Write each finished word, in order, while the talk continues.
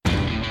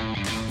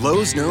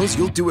Lowe's knows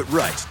you'll do it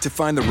right to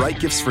find the right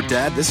gifts for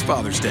Dad this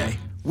Father's Day.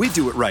 We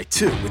do it right,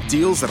 too, with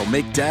deals that'll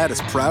make Dad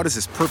as proud as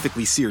his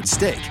perfectly seared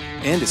steak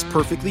and his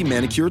perfectly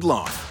manicured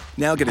lawn.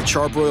 Now get a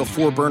Charbroil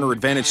 4-burner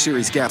Advantage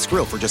Series gas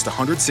grill for just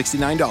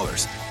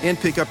 $169. And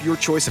pick up your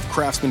choice of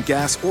Craftsman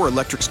gas or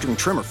electric string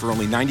trimmer for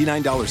only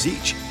 $99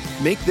 each.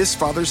 Make this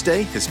Father's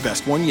Day his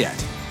best one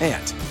yet.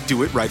 And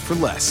do it right for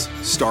less.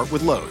 Start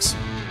with Lowe's.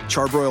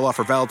 Charbroil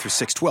offer valid through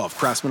 6/12.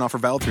 Craftsman offer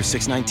valid through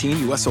 6/19.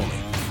 U.S. only.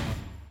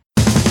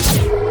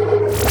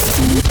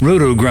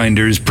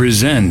 Roto-Grinders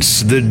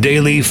presents the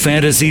Daily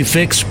Fantasy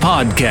Fix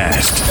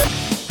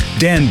podcast.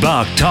 Dan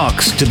Bach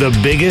talks to the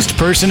biggest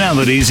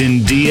personalities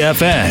in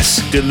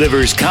DFS,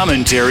 delivers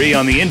commentary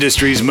on the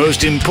industry's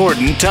most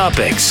important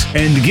topics,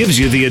 and gives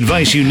you the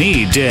advice you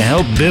need to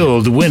help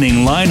build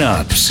winning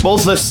lineups.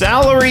 Both the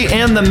salary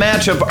and the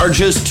matchup are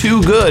just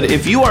too good.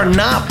 If you are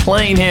not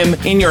playing him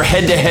in your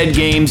head-to-head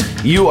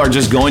games, you are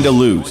just going to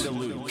lose.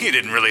 You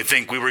didn't really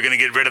think we were going to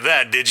get rid of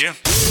that, did you?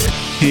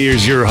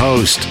 Here's your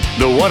host,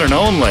 the one and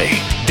only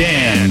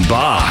Dan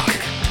Bach.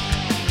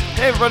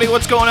 Hey everybody,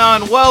 what's going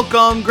on?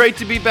 Welcome. Great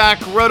to be back.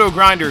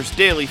 Roto-Grinders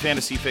Daily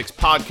Fantasy Fix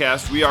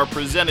podcast. We are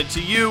presented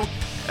to you,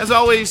 as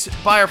always,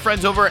 by our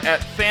friends over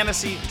at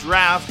Fantasy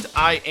Draft.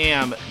 I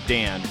am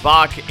Dan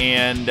Bach,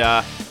 and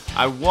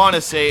I want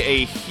to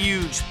say a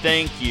huge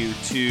thank you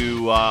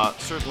to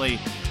certainly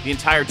the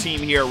entire team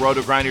here at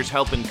Roto-Grinders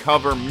helping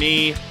cover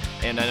me,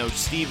 and I know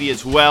Stevie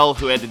as well,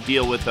 who had to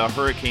deal with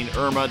Hurricane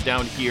Irma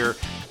down here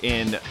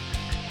in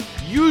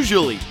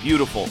usually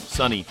beautiful,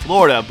 sunny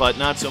Florida, but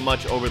not so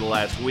much over the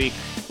last week.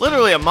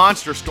 Literally a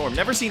monster storm.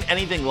 Never seen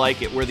anything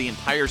like it where the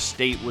entire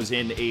state was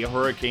in a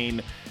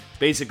hurricane,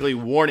 basically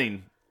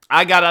warning.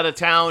 I got out of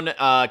town,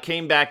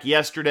 came back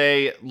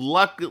yesterday.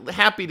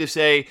 Happy to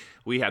say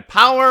we had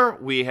power.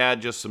 We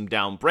had just some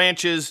down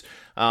branches.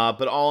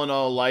 But all in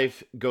all,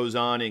 life goes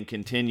on and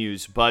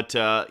continues. But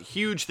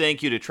huge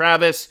thank you to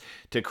Travis,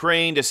 to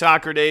Crane, to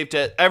Soccer Dave,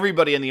 to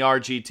everybody in the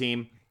RG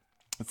team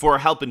for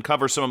helping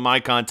cover some of my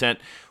content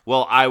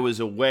while I was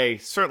away.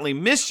 Certainly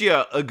missed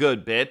you a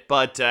good bit,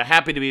 but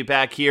happy to be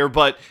back here.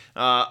 But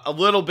a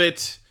little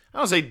bit, I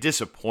don't say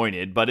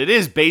disappointed, but it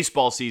is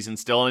baseball season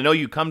still. And I know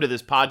you come to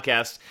this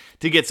podcast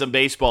to get some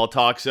baseball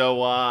talk,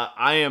 so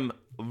I am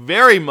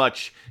very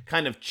much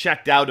kind of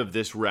checked out of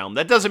this realm.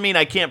 That doesn't mean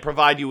I can't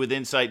provide you with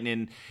insight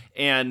and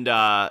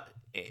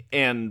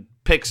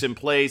picks and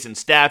plays and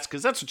stats,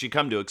 because that's what you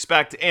come to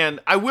expect.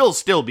 And I will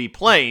still be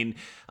playing,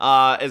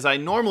 as I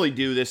normally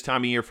do this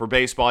time of year for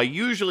baseball. I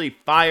usually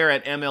fire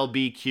at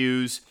MLB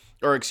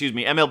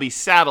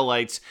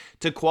satellites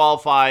to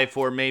qualify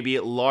for maybe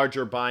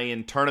larger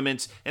buy-in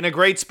tournaments. And a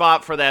great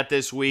spot for that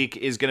this week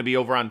is going to be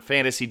over on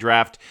Fantasy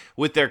Draft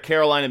with their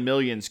Carolina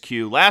Millions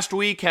queue. Last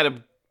week had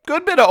a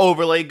good bit of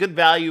overlay, good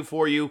value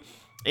for you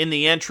in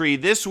the entry.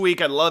 This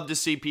week, I'd love to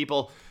see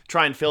people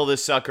try and fill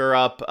this sucker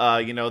up.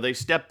 They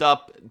stepped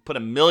up, put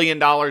 $1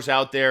 million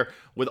out there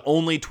with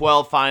only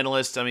 12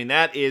 finalists. I mean,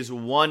 that is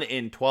 1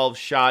 in 12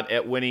 shot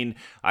at winning.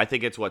 I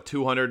think it's,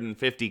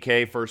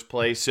 $250K first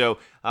place. So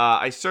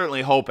I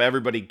certainly hope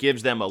everybody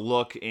gives them a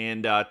look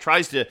and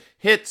tries to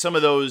hit some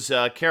of those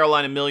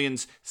Carolina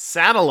Millions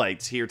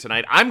satellites here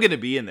tonight. I'm going to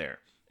be in there.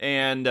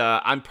 And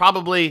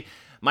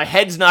my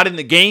head's not in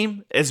the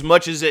game as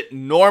much as it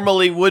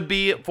normally would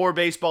be for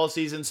baseball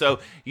season. So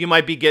you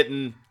might be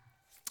getting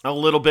a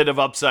little bit of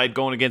upside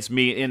going against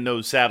me in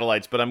those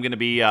satellites, but I'm going to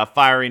be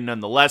firing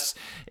nonetheless.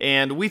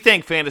 And we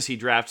thank Fantasy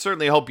Draft.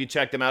 Certainly hope you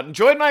check them out.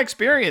 Enjoyed my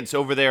experience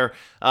over there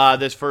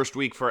this first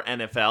week for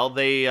NFL.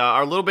 They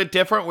are a little bit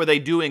different, where they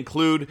do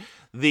include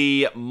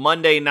the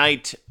Monday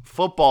night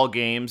football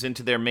games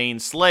into their main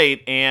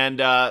slate. And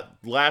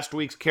last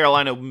week's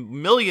Carolina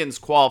Millions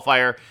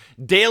qualifier,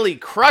 Daily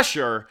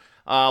Crusher,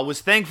 was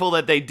thankful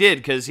that they did,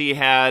 because he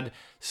had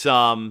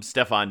some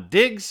Stephon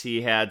Diggs,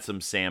 he had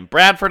some Sam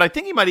Bradford, I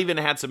think he might even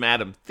had some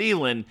Adam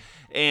Thielen,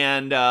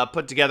 and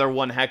put together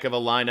one heck of a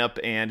lineup,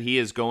 and he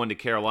is going to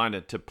Carolina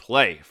to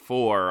play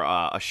for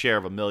a share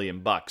of $1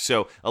 million.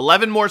 So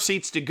 11 more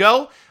seats to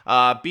go.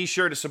 Be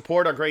sure to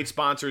support our great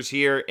sponsors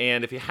here,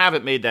 and if you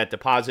haven't made that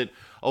deposit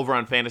over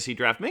on Fantasy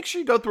Draft, make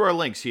sure you go through our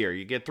links here.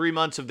 You get 3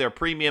 months of their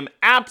premium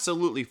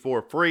absolutely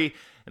for free,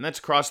 and that's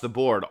across the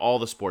board, all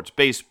the sports,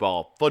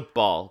 baseball,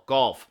 football,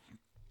 golf.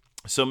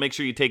 So make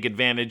sure you take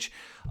advantage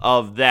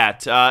of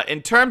that.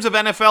 In terms of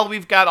NFL,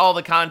 we've got all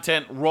the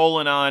content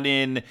rolling on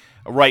in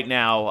right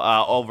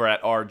now over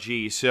at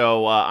RG.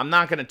 So I'm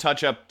not going to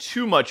touch up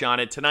too much on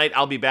it. Tonight,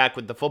 I'll be back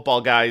with the football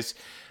guys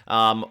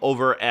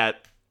over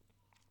at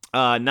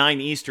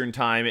 9 Eastern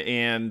time,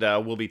 and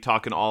we'll be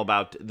talking all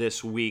about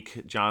this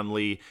week, John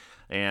Lee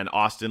and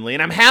Austin Lee.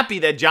 And I'm happy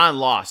that John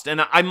lost.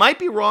 And I might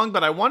be wrong,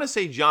 but I want to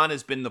say John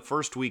has been the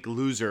first week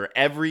loser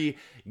every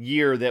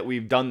year that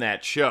we've done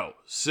that show.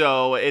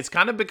 So it's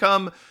kind of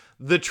become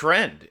the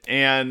trend,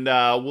 and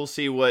we'll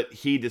see what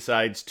he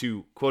decides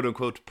to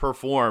quote-unquote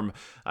perform.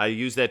 I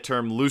use that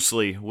term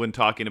loosely when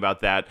talking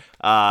about that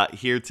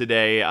here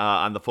today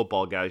on the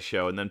Football Guys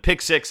show. And then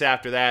Pick Six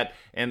after that.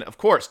 And, of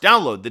course,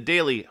 download the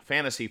Daily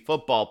Fantasy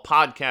Football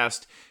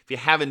podcast. If If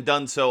you haven't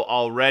done so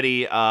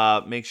already,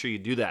 make sure you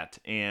do that.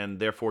 And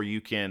therefore, you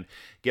can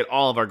get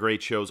all of our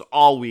great shows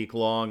all week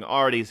long.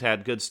 Already's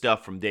had good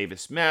stuff from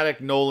Davis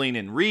Maddock, Nolan,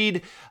 and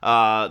Reed.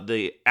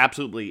 The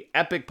absolutely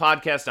epic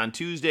podcast on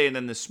Tuesday. And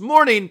then this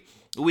morning,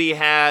 we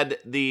had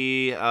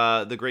the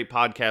great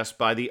podcast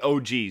by the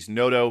OGs,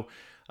 Noto,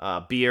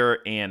 Beer,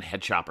 and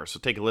Head Chopper.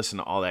 So take a listen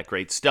to all that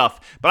great stuff.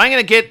 But I'm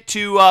going to get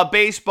to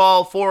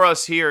baseball for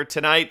us here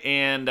tonight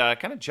and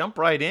kind of jump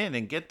right in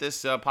and get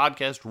this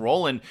podcast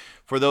rolling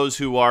for those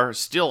who are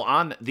still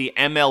on the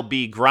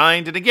MLB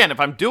grind. And again, if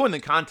I'm doing the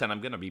content,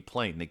 I'm going to be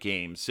playing the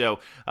game. So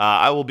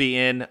I will be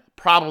in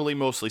probably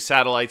mostly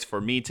satellites for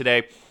me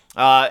today.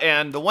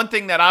 And the one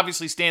thing that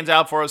obviously stands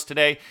out for us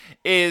today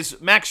is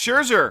Max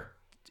Scherzer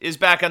is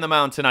back on the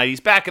mound tonight.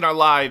 He's back in our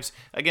lives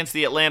against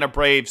the Atlanta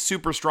Braves,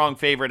 super strong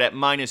favorite at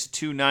minus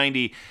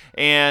 290.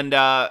 And,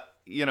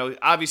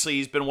 obviously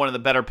he's been one of the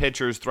better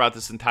pitchers throughout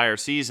this entire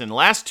season.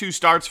 Last two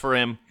starts for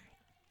him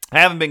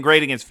haven't been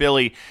great against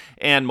Philly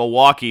and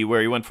Milwaukee, where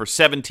he went for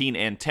 17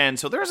 and 10.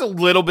 So there's a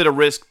little bit of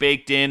risk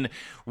baked in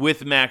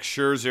with Max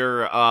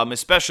Scherzer,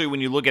 especially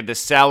when you look at the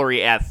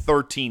salary at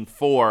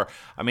 13.4.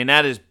 I mean,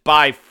 that is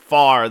by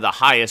far the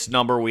highest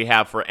number we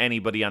have for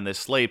anybody on this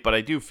slate, but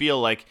I do feel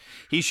like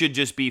he should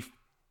just be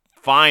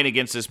fine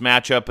against this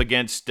matchup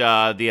against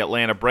the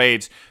Atlanta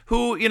Braves,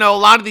 who, a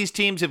lot of these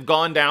teams have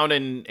gone down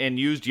and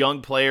used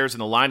young players,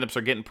 and the lineups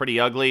are getting pretty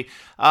ugly.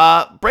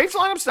 Braves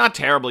lineup's not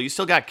terrible. You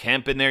still got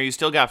Kemp in there. You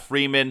still got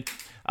Freeman.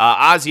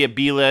 Ozzie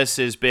Abiles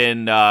has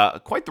been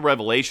quite the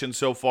revelation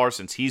so far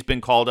since he's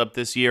been called up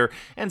this year.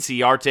 And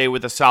Ciarte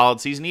with a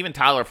solid season. Even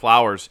Tyler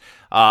Flowers,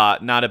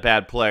 not a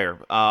bad player.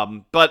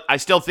 But I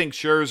still think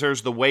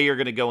Scherzer's the way you're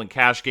going to go in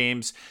cash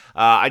games.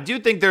 I do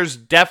think there's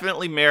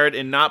definitely merit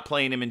in not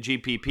playing him in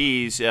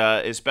GPPs,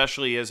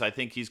 especially as I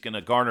think he's going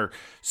to garner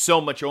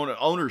so much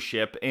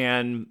ownership.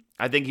 And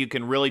I think you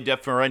can really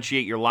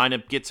differentiate your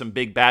lineup, get some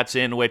big bats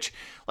in, which,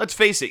 let's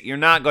face it, you're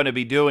not going to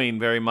be doing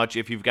very much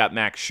if you've got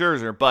Max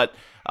Scherzer. But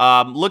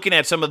looking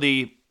at some of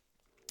the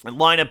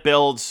lineup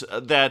builds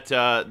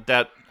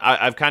that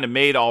I've kind of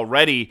made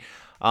already,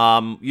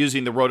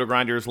 using the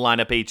RotoGrinders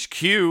lineup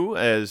HQ,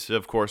 as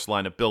of course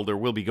lineup builder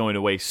will be going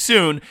away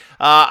soon.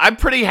 I'm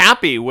pretty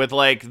happy with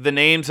the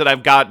names that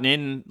I've gotten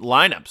in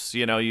lineups.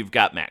 You've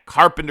got Matt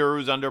Carpenter,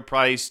 who's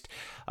underpriced.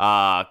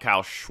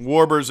 Kyle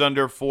Schwarber's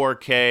under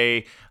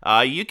 4K.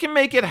 You can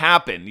make it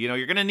happen.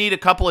 You're going to need a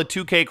couple of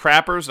 2K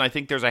crappers, and I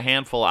think there's a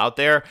handful out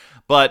there,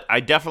 but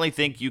I definitely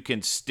think you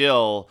can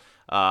still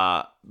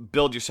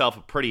build yourself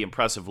a pretty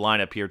impressive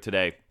lineup here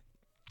today.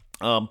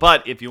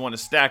 But if you want to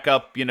stack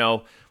up,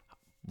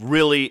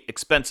 really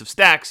expensive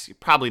stacks, you're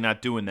probably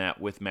not doing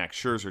that with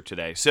Max Scherzer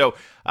today. So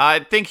I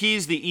think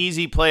he's the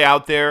easy play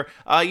out there.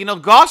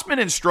 Gausman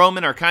and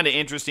Stroman are kind of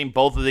interesting,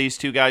 both of these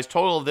two guys.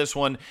 Total of this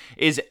one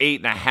is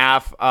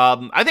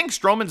 8.5. I think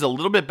Stroman's a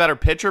little bit better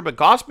pitcher, but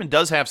Gausman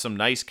does have some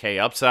nice K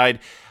upside.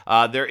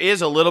 There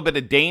is a little bit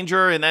of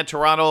danger in that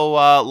Toronto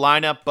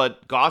lineup,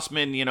 but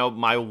Gausman,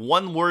 my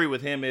one worry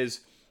with him is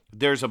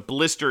there's a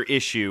blister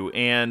issue,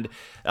 and,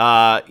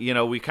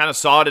 we kind of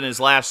saw it in his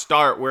last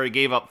start where he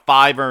gave up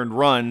 5 earned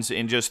runs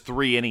in just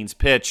 3 innings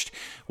pitched,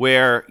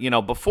 where,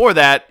 before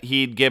that,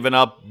 he'd given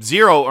up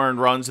 0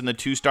 earned runs in the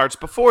 2 starts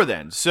before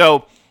then.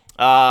 So,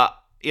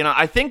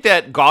 I think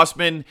that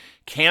Gausman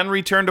can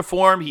return to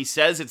form. He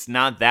says it's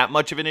not that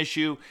much of an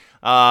issue,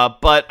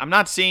 but I'm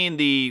not seeing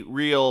the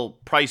real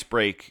price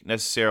break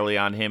necessarily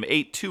on him.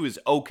 8.2 is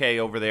okay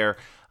over there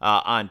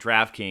on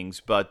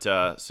DraftKings, but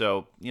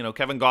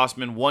Kevin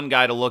Gausman, one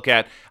guy to look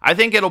at. I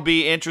think it'll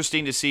be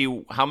interesting to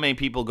see how many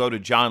people go to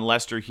John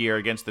Lester here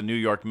against the New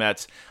York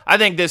Mets. I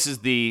think this is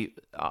the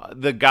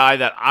guy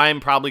that I'm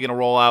probably going to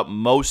roll out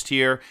most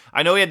here.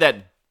 I know he had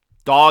that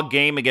dog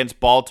game against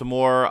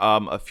Baltimore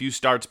a few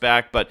starts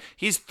back, but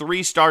he's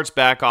 3 starts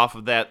back off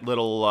of that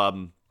little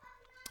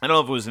I don't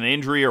know if it was an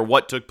injury or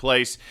what took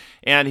place,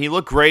 and he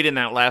looked great in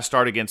that last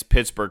start against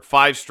Pittsburgh.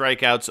 5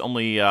 strikeouts,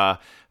 only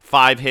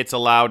 5 hits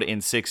allowed in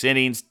 6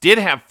 innings. Did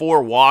have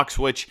 4 walks,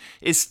 which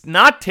is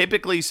not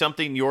typically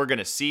something you're going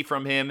to see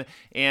from him,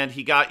 and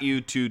he got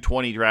you to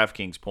 20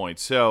 DraftKings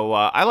points. So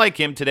I like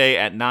him today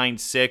at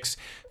 9.6.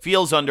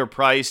 Feels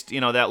underpriced.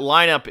 That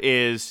lineup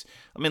is...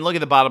 look at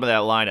the bottom of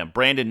that lineup.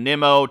 Brandon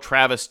Nimmo,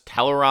 Travis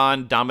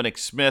Telleron, Dominic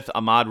Smith,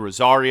 Ahmad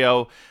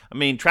Rosario.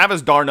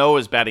 Travis d'Arnaud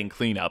is batting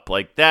cleanup.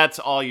 That's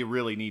all you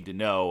really need to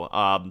know.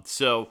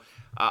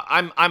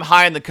 I'm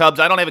high in the Cubs.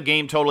 I don't have a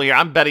game total here.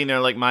 I'm betting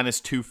they're minus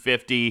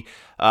 250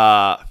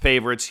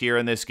 favorites here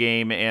in this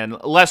game.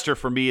 And Lester,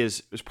 for me,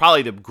 is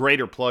probably the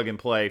greater plug and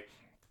play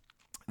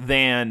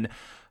than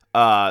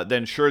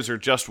Scherzer,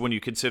 just when you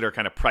consider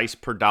kind of price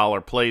per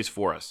dollar plays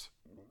for us.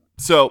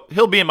 So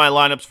he'll be in my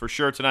lineups for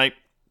sure tonight.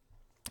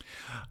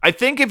 I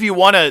think if you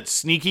want a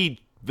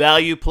sneaky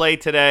value play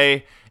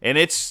today, and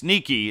it's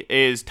sneaky,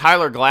 is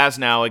Tyler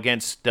Glasnow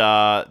against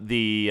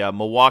the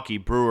Milwaukee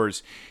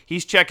Brewers.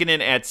 He's checking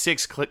in at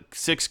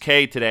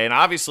 6K today, and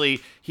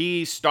obviously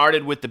he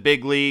started with the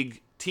big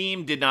league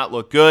team did not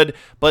look good,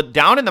 but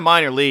down in the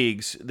minor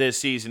leagues this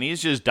season,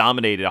 he's just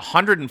dominated.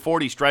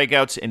 140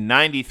 strikeouts in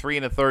 93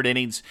 and a third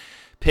innings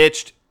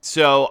pitched.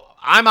 So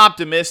I'm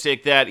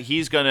optimistic that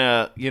he's going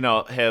to,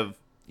 have,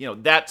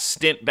 that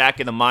stint back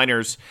in the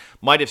minors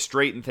might have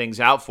straightened things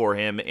out for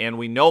him. And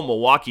we know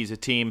Milwaukee's a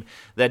team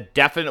that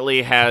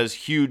definitely has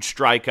huge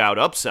strikeout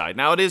upside.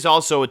 Now, it is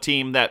also a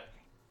team that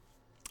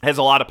has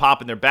a lot of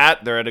pop in their bat.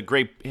 They're at a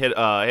great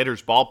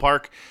hitter's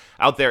ballpark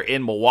out there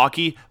in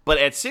Milwaukee. But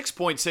at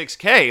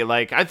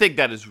 6.6K, I think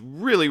that is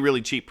really,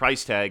 really cheap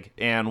price tag.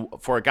 And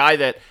for a guy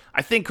that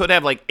I think could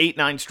have 8-9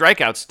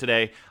 strikeouts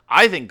today,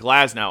 I think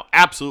Glasnow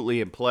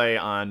absolutely in play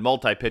on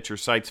multi-pitcher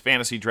sites,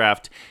 Fantasy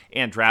Draft,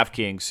 and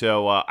DraftKings.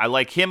 So I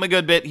like him a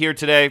good bit here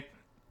today.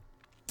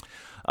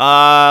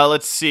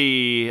 Let's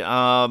see. Yu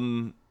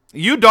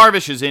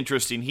Darvish is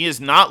interesting. He has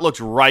not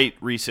looked right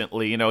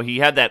recently. He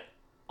had that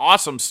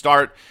awesome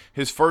start,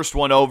 his first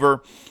one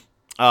over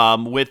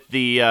with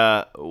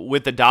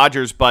the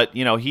Dodgers, but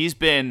he's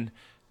been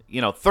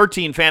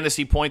 13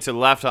 fantasy points or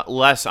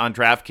less on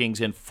DraftKings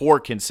in 4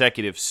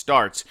 consecutive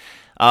starts.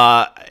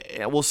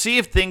 We'll see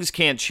if things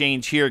can't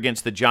change here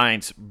against the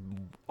Giants.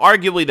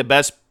 Arguably the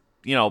best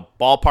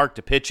ballpark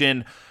to pitch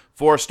in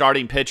for a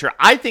starting pitcher.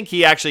 I think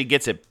he actually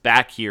gets it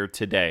back here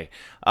today.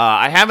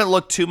 I haven't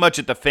looked too much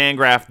at the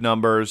FanGraph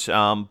numbers,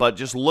 but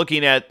just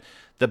looking at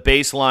the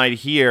baseline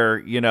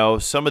here,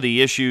 some of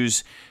the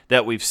issues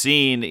that we've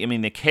seen,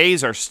 the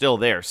Ks are still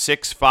there,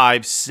 6,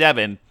 5,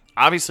 7.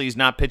 Obviously, he's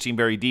not pitching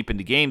very deep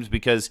into games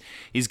because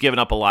he's given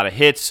up a lot of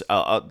hits,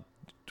 a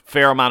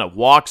fair amount of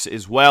walks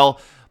as well.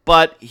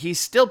 But he's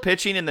still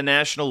pitching in the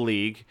National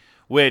League,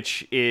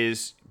 which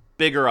is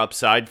bigger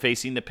upside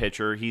facing the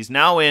pitcher. He's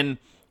now in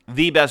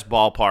the best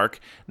ballpark.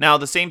 Now,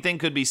 the same thing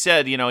could be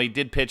said, he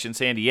did pitch in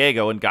San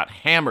Diego and got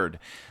hammered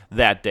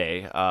that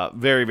day.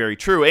 Very, very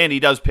true. And he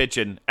does pitch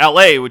in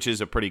LA, which is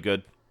a pretty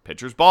good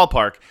pitcher's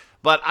ballpark.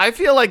 But I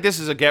feel like this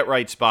is a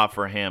get-right spot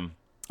for him.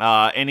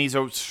 And he's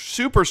a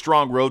super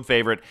strong road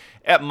favorite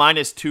at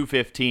minus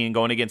 215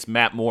 going against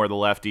Matt Moore, the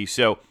lefty.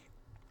 So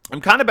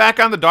I'm kind of back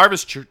on the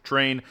Darvish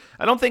train.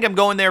 I don't think I'm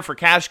going there for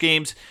cash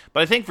games,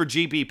 but I think for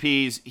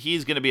GPPs,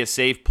 he's going to be a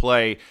safe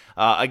play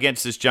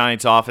against this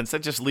Giants offense.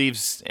 That just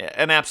leaves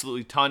an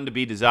absolutely ton to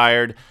be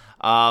desired.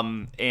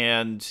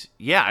 And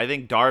yeah, I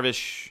think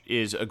Darvish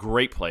is a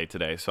great play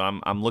today, so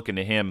I'm looking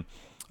to him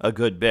a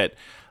good bit.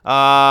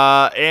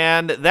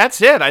 And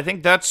that's it. I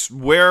think that's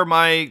where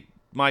my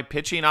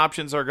pitching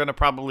options are going to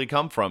probably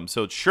come from.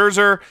 So it's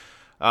Scherzer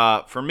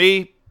for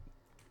me,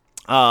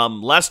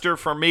 Lester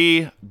for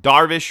me,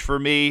 Darvish for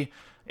me,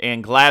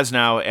 and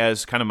Glasnow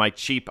as kind of my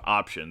cheap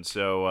option.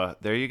 So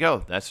there you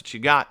go. That's what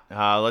you got.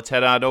 Let's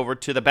head on over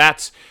to the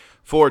bats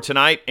for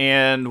tonight,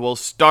 and we'll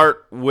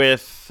start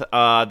with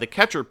the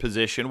catcher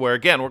position, where,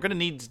 again, we're going to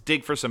need to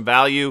dig for some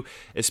value,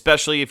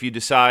 especially if you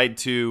decide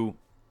to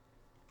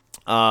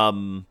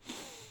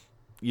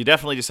you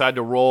definitely decide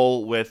to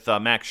roll with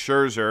Max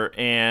Scherzer.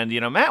 And,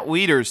 Matt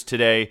Wieters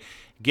today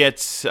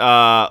gets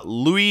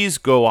Luis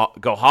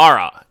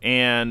Gohara.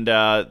 And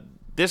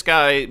this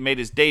guy made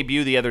his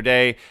debut the other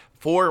day.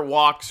 4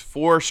 walks,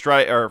 4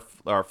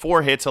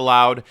 hits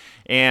allowed,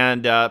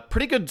 and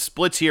pretty good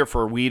splits here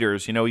for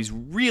Wieters. He's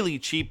really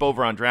cheap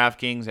over on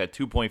DraftKings at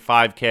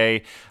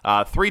 2.5K,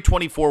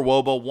 324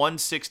 WOBA,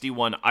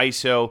 161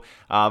 ISO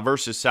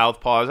versus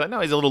Southpaws. I know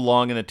he's a little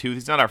long in the tooth.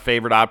 He's not our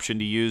favorite option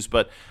to use,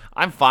 but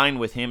I'm fine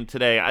with him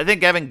today. I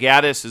think Evan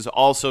Gattis is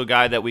also a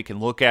guy that we can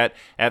look at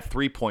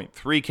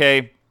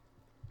 3.3K.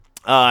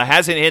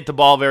 Hasn't hit the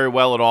ball very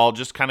well at all,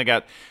 just kind of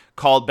got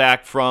called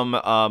back from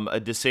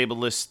a disabled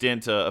list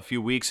stint a few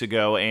weeks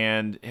ago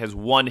and has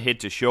 1 hit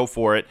to show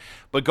for it.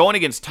 But going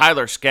against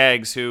Tyler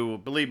Skaggs, who,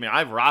 believe me,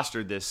 I've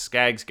rostered this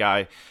Skaggs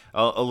guy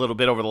a little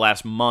bit over the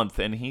last month,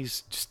 and he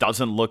just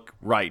doesn't look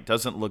right,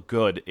 doesn't look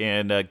good.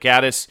 And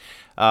Gattis,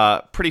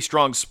 pretty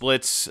strong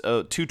splits,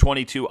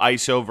 222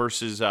 ISO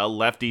versus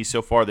lefty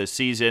so far this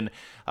season.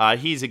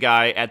 He's a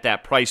guy at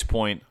that price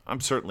point I'm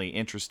certainly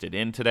interested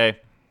in today.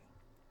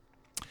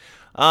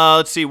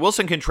 Let's see,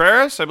 Wilson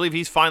Contreras, I believe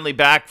he's finally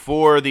back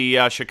for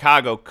the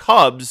Chicago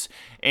Cubs,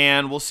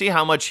 and we'll see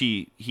how much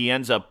he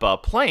ends up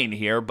playing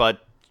here,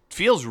 but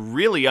feels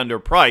really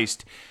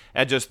underpriced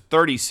at just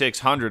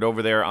 $3,600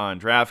 over there on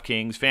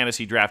DraftKings.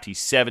 Fantasy Draft, he's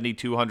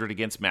 $7,200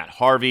 against Matt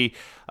Harvey.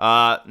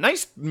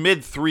 Nice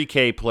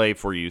mid-3K play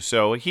for you,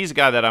 so he's a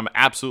guy that I'm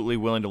absolutely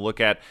willing to look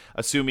at,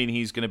 assuming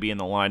he's going to be in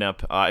the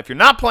lineup. If you're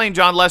not playing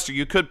John Lester,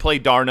 you could play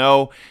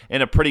d'Arnaud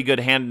in a pretty good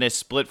hand-in-hand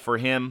split for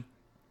him.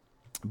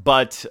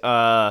 But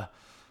not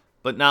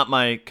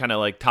my kind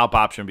of top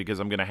option because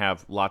I'm going to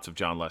have lots of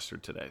John Lester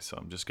today. So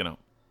I'm just going to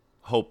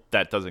hope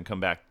that doesn't come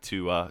back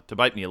to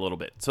bite me a little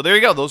bit. So there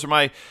you go. Those are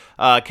my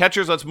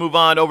catchers. Let's move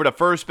on over to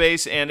first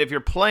base. And if you're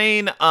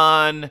playing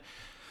on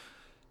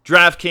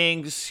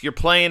DraftKings, you're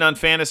playing on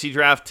Fantasy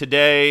Draft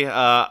today,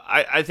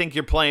 I think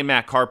you're playing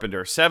Matt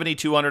Carpenter.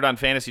 $7,200 on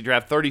Fantasy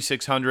Draft,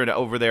 $3,600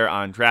 over there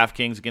on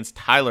DraftKings against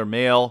Tyler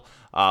Mahle.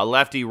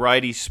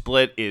 Lefty-righty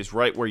split is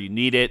right where you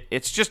need it.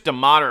 It's just a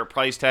moderate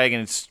price tag,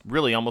 and it's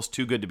really almost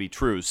too good to be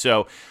true.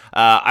 So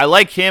I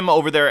like him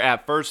over there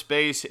at first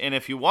base, and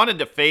if you wanted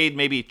to fade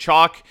maybe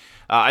chalk,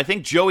 I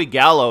think Joey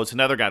Gallo is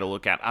another guy to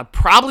look at. I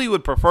probably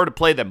would prefer to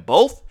play them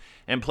both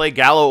and play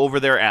Gallo over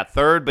there at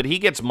third, but he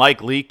gets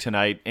Mike Leake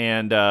tonight,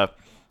 and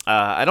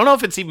I don't know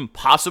if it's even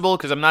possible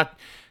because I'm not,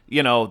 the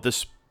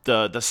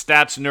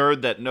stats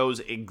nerd that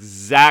knows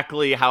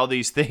exactly how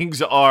these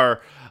things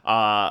are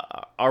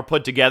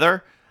put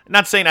together. I'm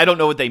not saying I don't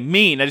know what they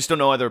mean. I just don't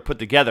know how they're put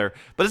together.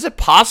 But is it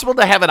possible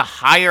to have a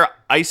higher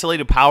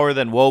isolated power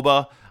than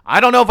WOBA? I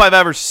don't know if I've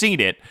ever seen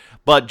it,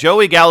 but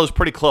Joey Gallo's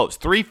pretty close.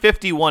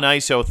 351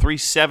 ISO,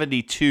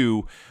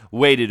 372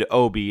 weighted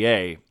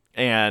OBA,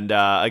 and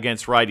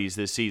against righties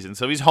this season.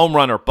 So he's home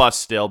run or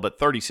bust still, but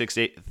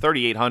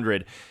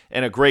 3,800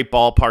 and a great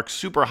ballpark.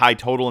 Super high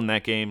total in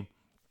that game.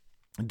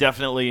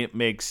 Definitely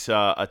makes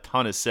a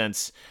ton of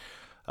sense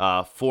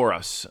for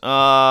us.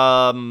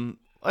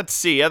 Let's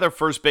see. Other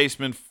first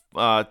baseman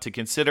to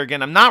consider.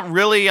 Again, I'm not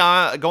really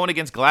going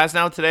against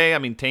Glasnow today. I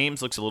mean,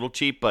 Thames looks a little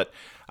cheap, but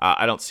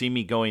I don't see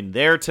me going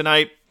there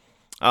tonight.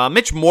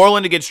 Mitch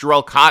Moreland against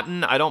Jarrell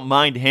Cotton. I don't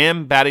mind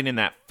him batting in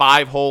that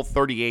 5-hole,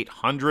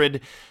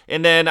 3,800.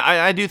 And then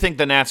I do think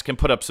the Nats can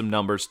put up some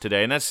numbers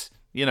today. And that's,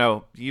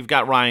 you've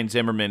got Ryan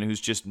Zimmerman,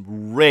 who's just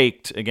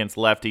raked against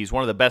lefties,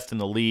 one of the best in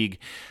the league,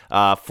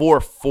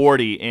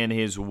 440 in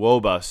his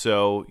WOBA.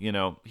 So,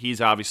 he's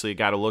obviously a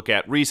guy to look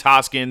at. Rhys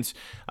Hoskins,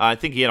 I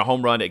think he had a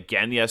home run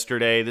again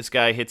yesterday. This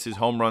guy hits his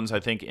home runs, I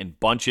think, in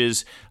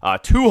bunches.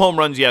 2 home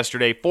runs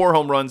yesterday, 4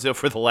 home runs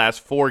for the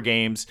last 4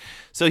 games.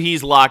 So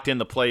he's locked in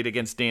the plate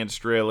against Dan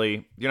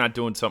Straley. You're not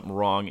doing something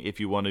wrong if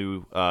you want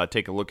to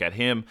take a look at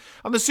him.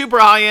 On the super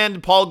high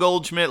end, Paul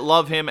Goldschmidt,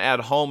 love him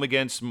at home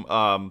against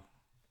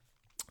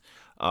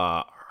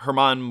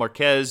Herman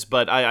Marquez,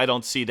 but I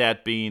don't see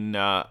that being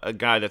a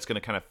guy that's going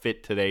to kind of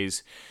fit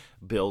today's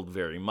build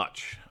very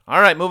much.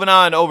 All right, moving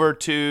on over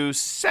to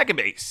second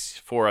base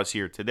for us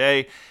here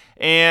today.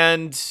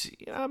 And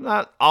I'm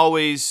not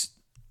always,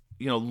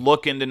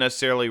 looking to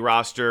necessarily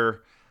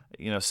roster,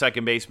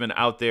 second baseman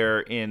out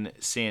there in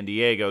San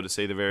Diego, to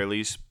say the very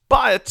least.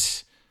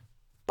 But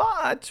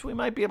we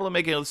might be able to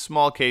make a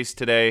small case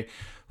today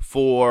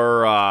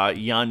for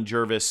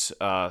Yangervis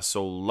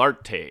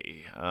Solarte.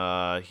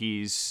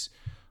 He's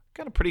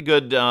got a pretty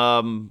good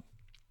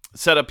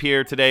setup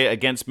here today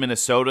against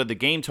Minnesota. The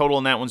game total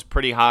in that one's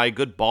pretty high.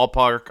 Good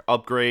ballpark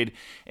upgrade.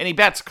 And he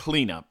bats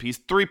cleanup. He's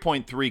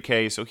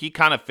 3.3K, so he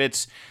kind of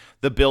fits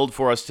the build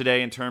for us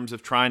today in terms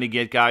of trying to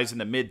get guys in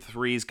the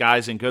mid-threes,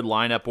 guys in good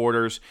lineup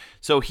orders.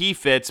 So he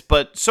fits,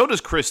 but so does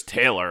Chris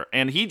Taylor,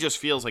 and he just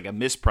feels like a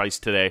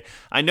mispriced today.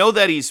 I know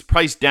that he's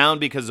priced down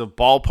because of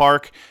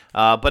ballpark,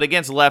 but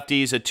against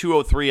lefties, a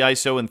 203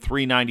 ISO and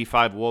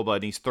 395 WOBA,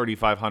 and he's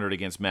 3,500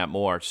 against Matt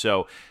Moore.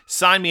 So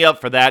sign me up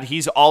for that.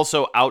 He's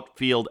also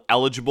outfield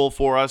eligible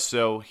for us,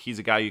 so he's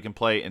a guy you can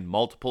play in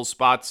multiple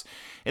spots.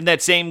 In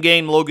that same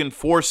game, Logan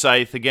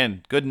Forsythe,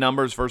 again, good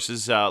numbers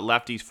versus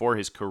lefties for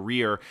his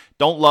career.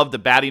 Don't love the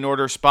batting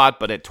order spot,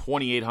 but at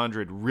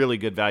 2,800, really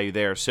good value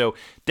there. So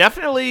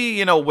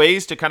definitely,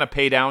 ways to kind of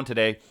pay down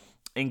today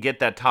and get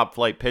that top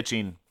flight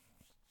pitching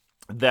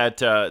that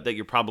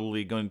you're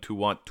probably going to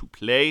want to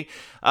play.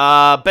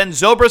 Ben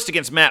Zobrist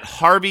against Matt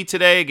Harvey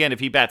today. Again, if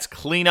he bats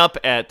cleanup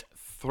at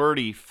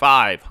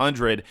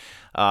 3,500,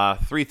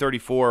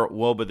 334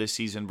 WOBA this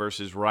season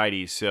versus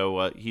righties.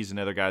 So he's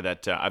another guy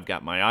that I've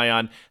got my eye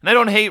on. And I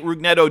don't hate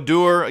Rougned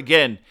Odor.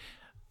 Again,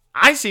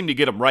 I seem to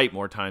get him right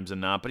more times than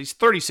not, but he's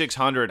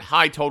 3,600,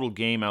 high total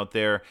game out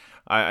there.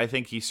 I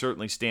think he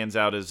certainly stands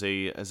out as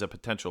a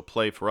potential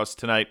play for us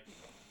tonight.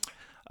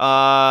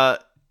 I'm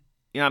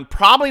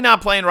probably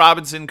not playing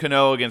Robinson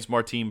Cano against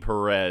Martin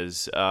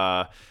Perez.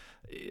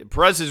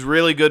 Perez is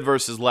really good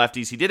versus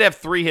lefties. He did have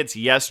 3 hits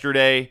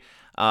yesterday,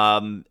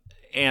 and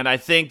I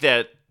think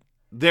that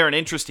they're an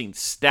interesting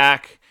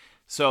stack.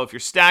 So if you're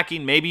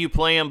stacking, maybe you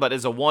play him, but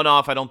as a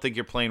one-off, I don't think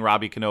you're playing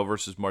Robbie Cano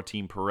versus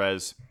Martin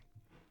Perez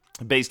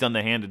based on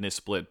the handedness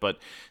split. But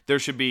there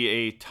should be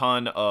a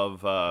ton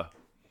of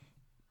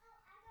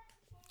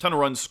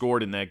runs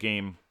scored in that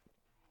game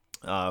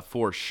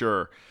for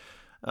sure.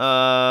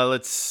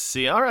 Let's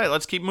see. All right,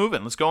 let's keep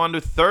moving. Let's go on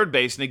to third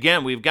base. And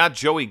again, we've got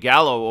Joey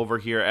Gallo over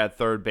here at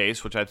third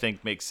base, which I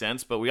think makes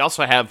sense. But we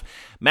also have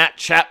Matt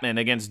Chapman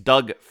against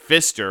Doug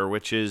Fister,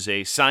 which is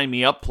a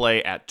sign-me-up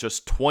play at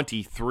just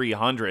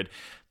 2,300.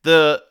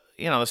 The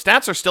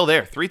stats are still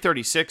there.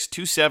 336,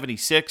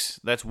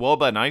 276. That's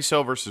WOBA and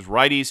ISO versus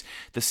righties.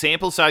 The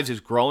sample size is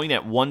growing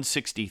at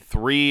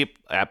 163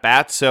 at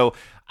bats. So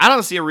I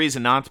don't see a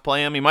reason not to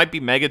play him. He might be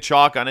mega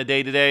chalk on a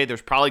day-to-day.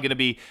 There's probably going to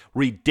be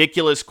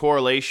ridiculous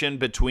correlation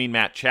between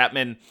Matt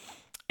Chapman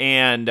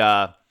and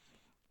Max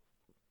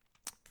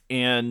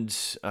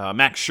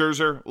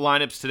Scherzer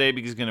lineups today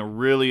because he's going to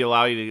really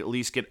allow you to at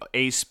least get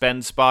a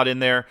spend spot in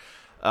there.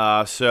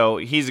 So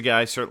he's a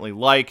guy I certainly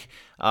like.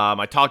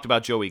 I talked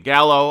about Joey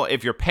Gallo.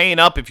 If you're paying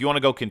up, if you want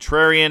to go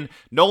contrarian,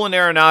 Nolan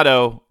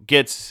Arenado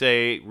gets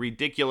a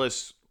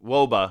ridiculous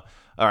WOBA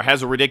or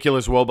has a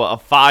ridiculous WOBA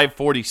of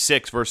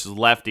 546 versus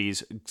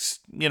lefties.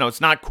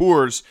 It's not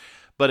Coors,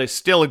 but it's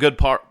still a good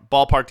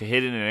ballpark to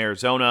hit in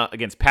Arizona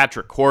against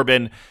Patrick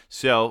Corbin.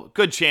 So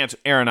good chance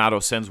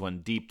Arenado sends one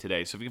deep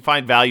today. So if you can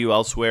find value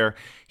elsewhere,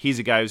 he's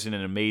a guy who's in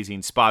an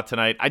amazing spot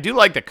tonight. I do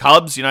like the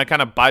Cubs. I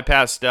kind of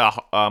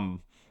bypassed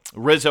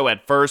Rizzo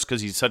at first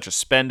because he's such a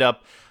spend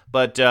up.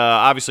 But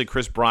obviously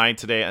Chris Bryant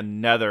today,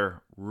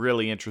 another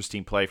really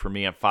interesting play for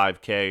me at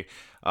 5K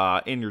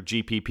in your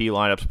GPP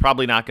lineups.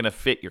 Probably not going to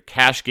fit your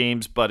cash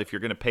games, but if you're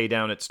going to pay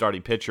down at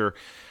starting pitcher,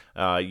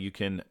 you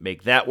can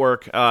make that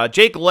work.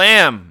 Jake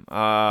Lamb,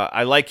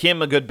 I like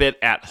him a good bit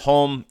at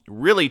home.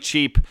 Really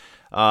cheap,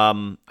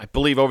 I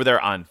believe, over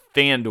there on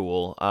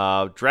FanDuel.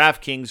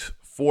 DraftKings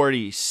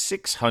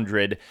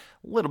 4,600, a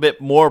little bit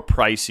more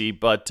pricey,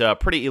 but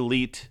pretty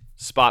elite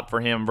spot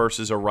for him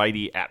versus a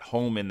righty at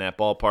home in that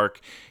ballpark.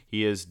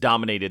 He has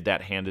dominated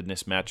that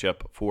handedness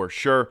matchup for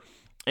sure.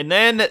 And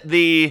then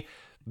the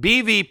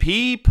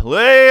BVP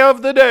play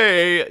of the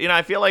day.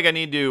 I feel like I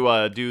need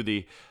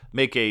to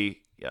make a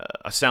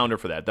sounder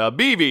for that. The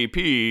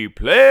BVP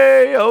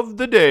play of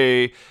the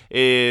day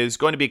is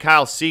going to be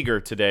Kyle Seager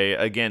today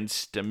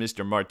against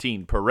Mr.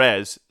 Martin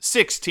Perez.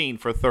 16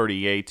 for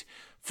 38,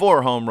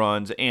 4 home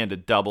runs and a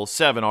double,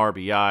 7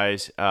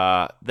 RBIs.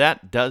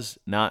 That does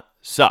not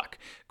suck.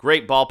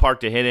 Great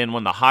ballpark to hit in,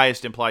 one of the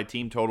highest implied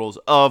team totals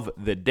of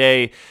the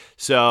day.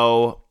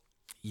 So,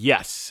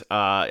 yes,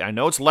 I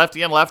know it's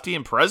lefty and lefty,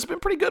 and Perez has been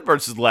pretty good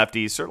versus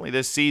lefties, certainly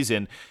this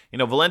season.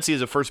 Valencia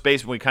is a first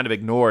baseman we kind of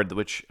ignored,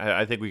 which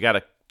I think we got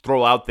to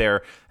throw out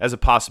there as a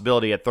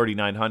possibility at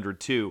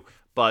 3,900 too.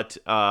 But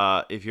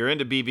if you're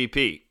into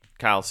BVP,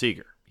 Kyle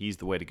Seager, he's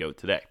the way to go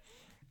today.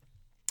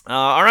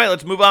 All right,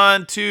 let's move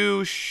on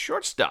to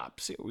shortstop.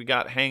 See what we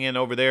got hanging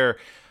over there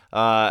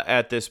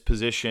at this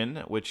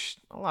position, which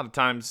a lot of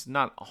times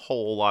not a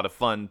whole lot of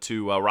fun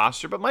to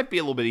roster, but might be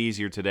a little bit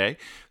easier today.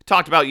 We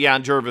talked about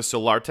Yangervis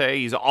Solarte.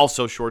 He's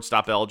also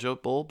shortstop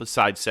eligible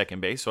besides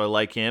second base, so I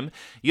like him.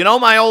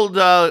 My old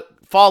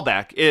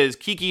fallback is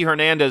Kiki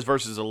Hernandez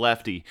versus a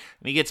lefty,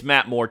 and he gets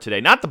Matt Moore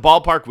today. Not the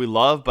ballpark we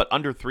love, but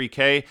under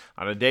 3K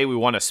on a day we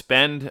want to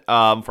spend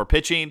for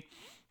pitching.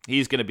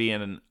 He's going to be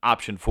an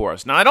option for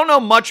us. Now, I don't know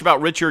much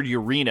about Richard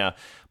Urena,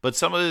 but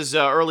some of his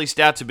early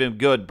stats have been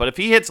good. But if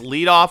he hits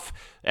leadoff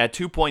at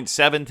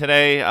 2.7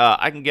 today,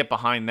 I can get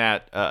behind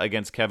that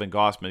against Kevin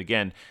Gausman.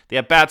 Again, the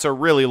at-bats are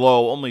really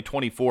low, only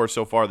 24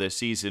 so far this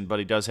season, but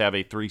he does have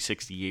a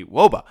 368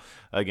 WOBA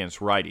against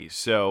righties.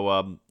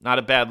 So not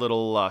a bad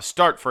little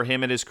start for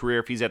him in his career.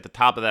 If he's at the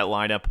top of that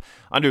lineup,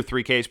 under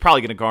 3K, he's probably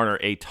going to garner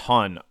a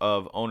ton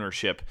of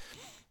ownership.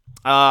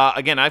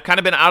 Again, I've kind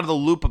of been out of the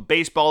loop of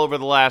baseball over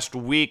the last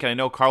week. I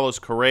know Carlos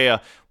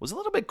Correa was a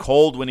little bit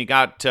cold when he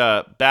got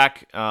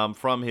back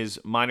from his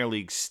minor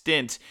league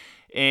stint,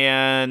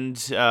 and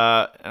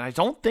I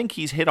don't think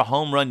he's hit a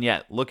home run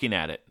yet, looking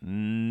at it.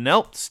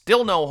 Nope,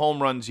 still no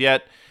home runs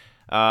yet.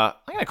 I'm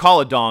going to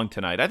call a dong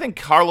tonight. I think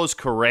Carlos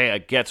Correa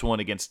gets one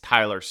against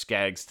Tyler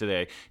Skaggs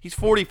today. He's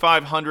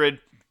 4,500.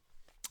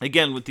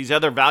 Again, with these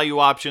other value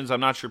options,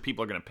 I'm not sure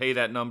people are going to pay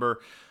that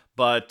number.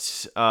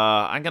 But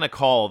I'm going to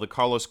call the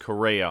Carlos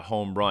Correa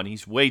home run.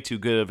 He's way too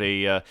good of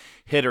a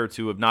hitter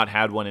to have not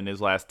had one in his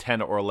last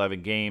 10 or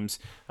 11 games.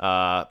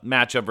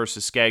 Matchup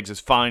versus Skaggs is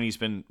fine. He's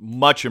been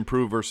much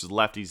improved versus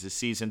lefties this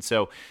season.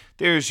 So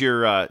there's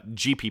your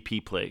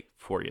GPP play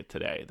for you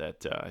today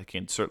that I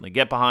can certainly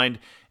get behind.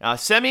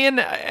 Semien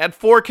at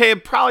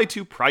 4K, probably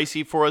too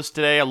pricey for us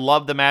today. I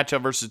love the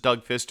matchup versus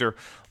Doug Fister.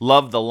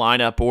 Love the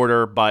lineup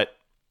order, but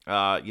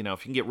if you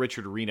can get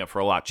Richard Urena for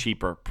a lot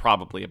cheaper,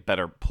 probably a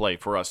better play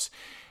for us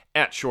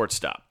at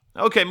shortstop.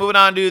 Okay, moving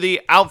on to the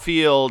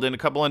outfield, and a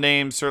couple of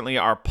names certainly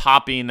are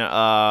popping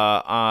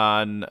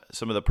on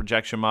some of the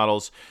projection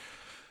models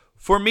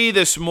for me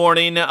this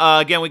morning.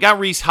 Again, we got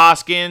Rhys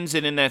Hoskins,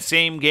 and in that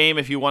same game,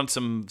 if you want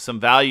some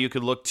value, you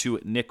could look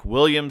to Nick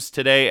Williams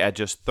today at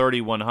just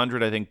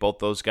 3,100. I think both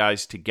those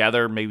guys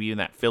together, maybe even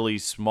that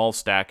Phillies small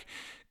stack,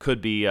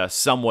 could be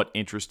somewhat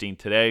interesting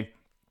today.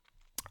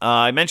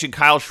 I mentioned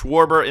Kyle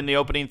Schwarber in the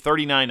opening,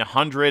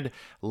 3,900.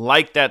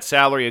 Like that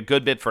salary, a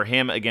good bit for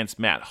him against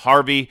Matt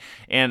Harvey.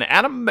 And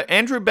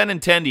Andrew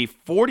Benintendi,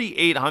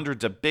 4,800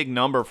 is a big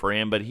number for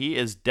him, but he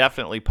is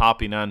definitely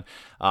popping on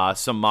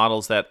some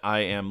models that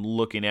I am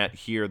looking at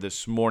here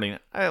this morning.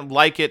 I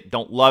like it,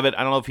 don't love it.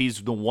 I don't know if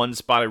he's the one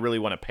spot I really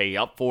want to pay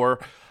up for.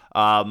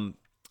 A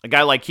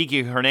guy like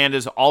Kiki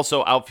Hernandez,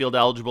 also outfield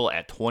eligible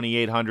at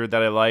 2,800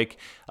 that I like.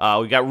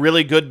 We got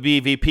really good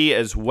BVP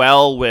as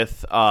well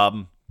with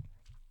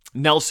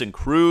Nelson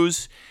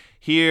Cruz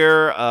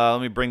here. Let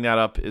me bring that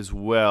up as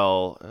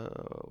well.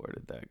 Where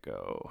did that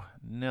go?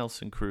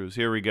 Nelson Cruz.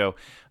 Here we go.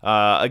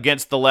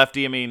 Against the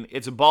lefty. I mean,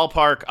 it's a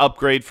ballpark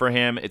upgrade for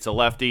him. It's a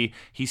lefty.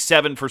 He's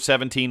 7 for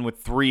 17 with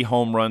 3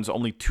 home runs,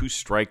 only 2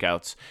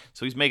 strikeouts.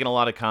 So he's making a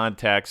lot of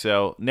contact.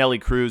 So Nelly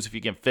Cruz, if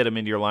you can fit him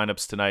into your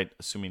lineups tonight,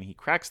 assuming he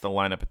cracks the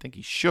lineup, I think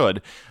he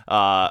should.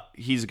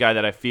 He's a guy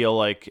that I feel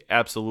like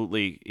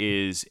absolutely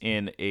is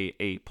in a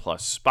A+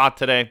 spot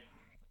today.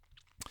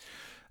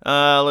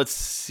 Let's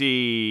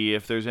see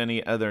if there's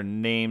any other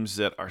names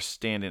that are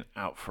standing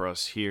out for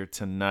us here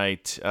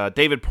tonight.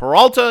 David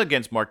Peralta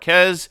against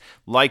Marquez.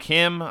 Like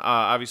him,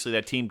 obviously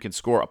that team can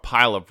score a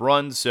pile of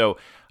runs, so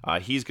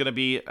he's going to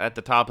be at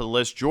the top of the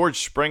list. George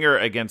Springer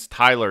against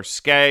Tyler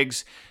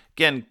Skaggs.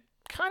 Again,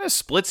 kind of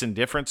splits in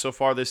difference so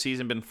far this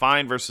season. Been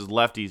fine versus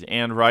lefties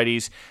and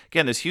righties.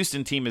 Again, this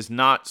Houston team has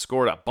not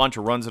scored a bunch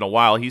of runs in a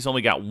while. He's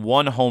only got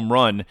one home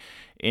run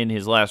in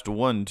his last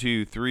 1,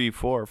 2, 3,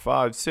 4,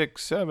 5,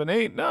 6, 7,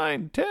 8,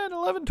 9, 10,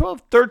 11,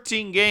 12,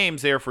 13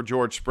 games there for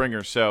George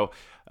Springer. So,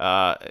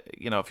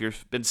 if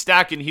you've been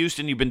stacking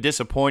Houston, you've been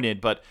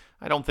disappointed, but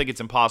I don't think it's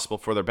impossible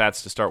for their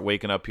bats to start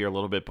waking up here a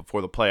little bit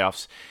before the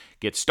playoffs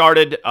get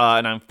started.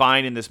 And I'm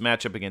fine in this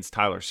matchup against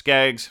Tyler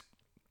Skaggs.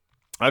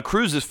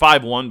 Cruz is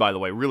 5-1, by the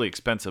way, really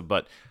expensive,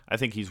 but I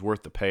think he's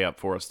worth the pay up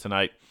for us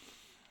tonight.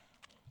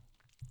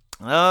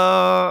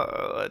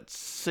 Let's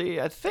see.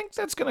 I think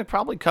that's going to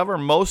probably cover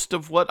most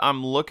of what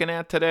I'm looking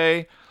at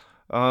today.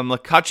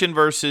 McCutchen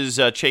versus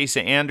Chase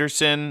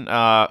Anderson.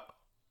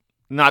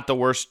 Not the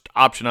worst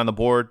option on the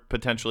board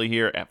potentially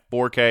here at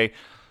 4K.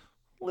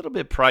 A little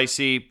bit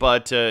pricey,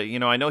 but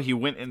I know he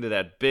went into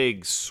that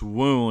big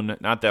swoon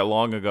not that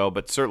long ago,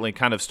 but certainly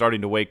kind of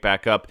starting to wake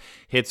back up.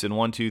 Hits in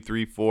 1, 2,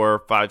 3,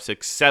 4, 5,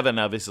 6, 7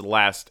 of his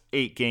last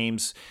 8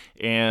 games,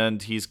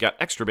 and he's got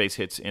extra base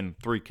hits in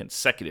 3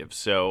 consecutive.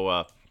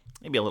 So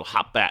maybe a little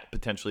hot bat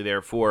potentially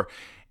there for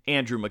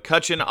Andrew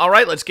McCutchen. All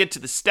right, let's get to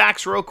the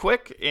stacks real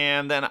quick,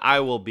 and then I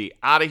will be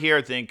out of here.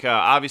 I think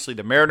obviously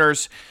the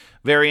Mariners,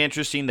 very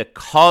interesting. The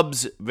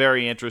Cubs,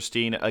 very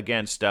interesting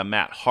against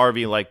Matt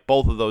Harvey. Like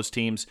both of those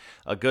teams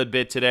a good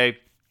bit today.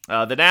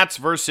 The Nats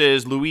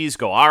versus Luis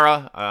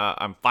Gohara.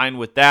 I'm fine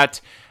with that.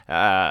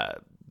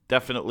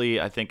 Definitely,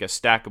 I think, a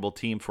stackable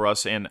team for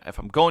us. And if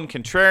I'm going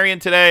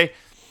contrarian today,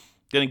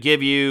 going to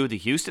give you the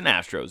Houston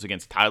Astros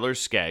against Tyler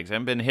Skaggs. I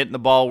haven't been hitting the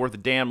ball worth a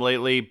damn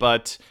lately,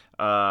 but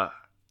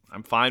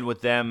I'm fine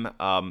with them.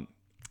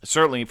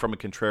 Certainly from a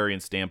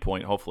contrarian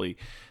standpoint, hopefully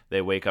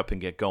they wake up and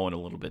get going a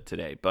little bit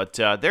today. But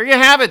there you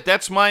have it.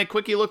 That's my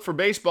quickie look for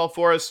baseball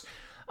for us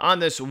on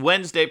this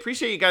Wednesday.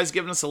 Appreciate you guys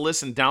giving us a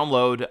listen,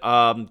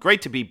 download.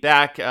 Great to be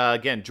back.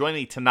 Again, join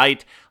me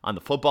tonight on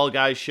the Football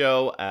Guys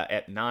show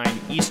at 9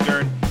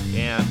 Eastern.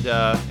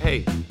 And,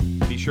 hey,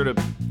 be sure to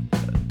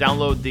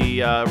download the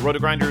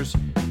RotoGrinders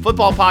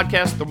football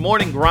podcast, The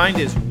Morning Grind,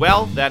 as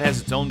well. That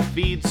has its own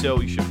feed, so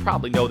you should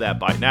probably know that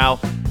by now.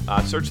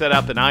 Search that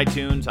up in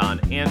iTunes, on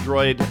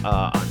Android,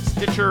 on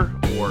Stitcher,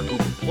 or Google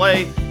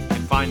Play. You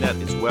can find that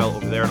as well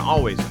over there, and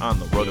always on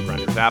the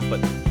RotoGrinders app.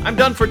 But I'm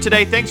done for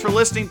today. Thanks for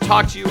listening.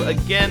 Talk to you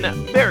again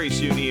very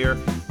soon here.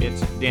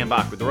 It's Dan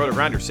Bach with the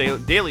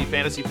RotoGrinders Daily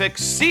Fantasy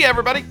Fix. See you,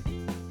 everybody.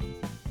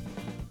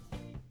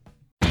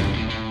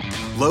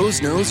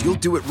 Lowe's knows you'll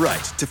do it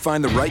right to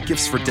find the right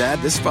gifts for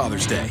Dad this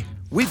Father's Day.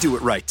 We do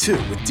it right, too,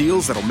 with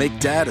deals that'll make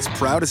Dad as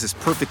proud as his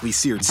perfectly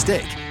seared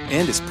steak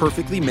and his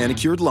perfectly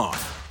manicured lawn.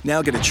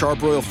 Now get a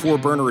Charbroil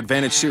 4-burner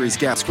Advantage Series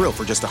gas grill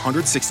for just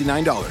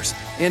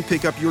 $169 and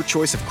pick up your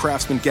choice of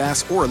Craftsman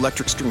gas or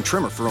electric string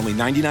trimmer for only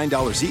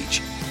 $99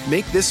 each.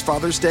 Make this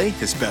Father's Day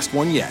his best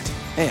one yet.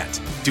 And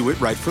do it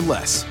right for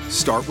less.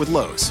 Start with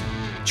Lowe's.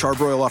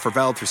 Charbroil offer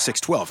valid through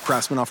 6/12.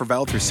 Craftsman offer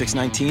valid through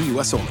 6/19,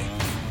 U.S. only.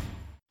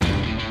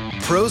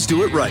 Pros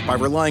do it right by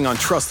relying on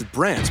trusted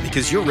brands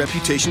because your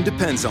reputation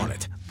depends on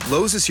it.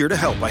 Lowe's is here to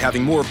help by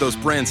having more of those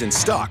brands in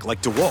stock,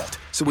 like DeWalt.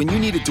 So when you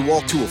need a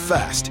DeWalt tool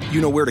fast,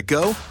 you know where to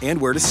go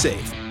and where to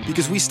save.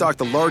 Because we stock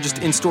the largest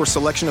in-store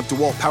selection of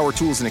DeWalt power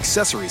tools and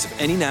accessories of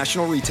any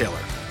national retailer.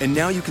 And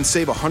now you can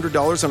save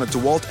 $100 on a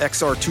DeWalt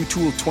XR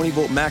 2-tool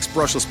 20-volt max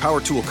brushless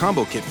power tool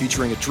combo kit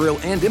featuring a drill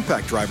and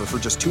impact driver for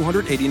just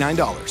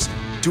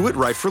 $289. Do it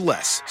right for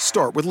less.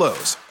 Start with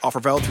Lowe's. Offer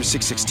valid through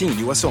 6/16,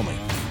 U.S. only.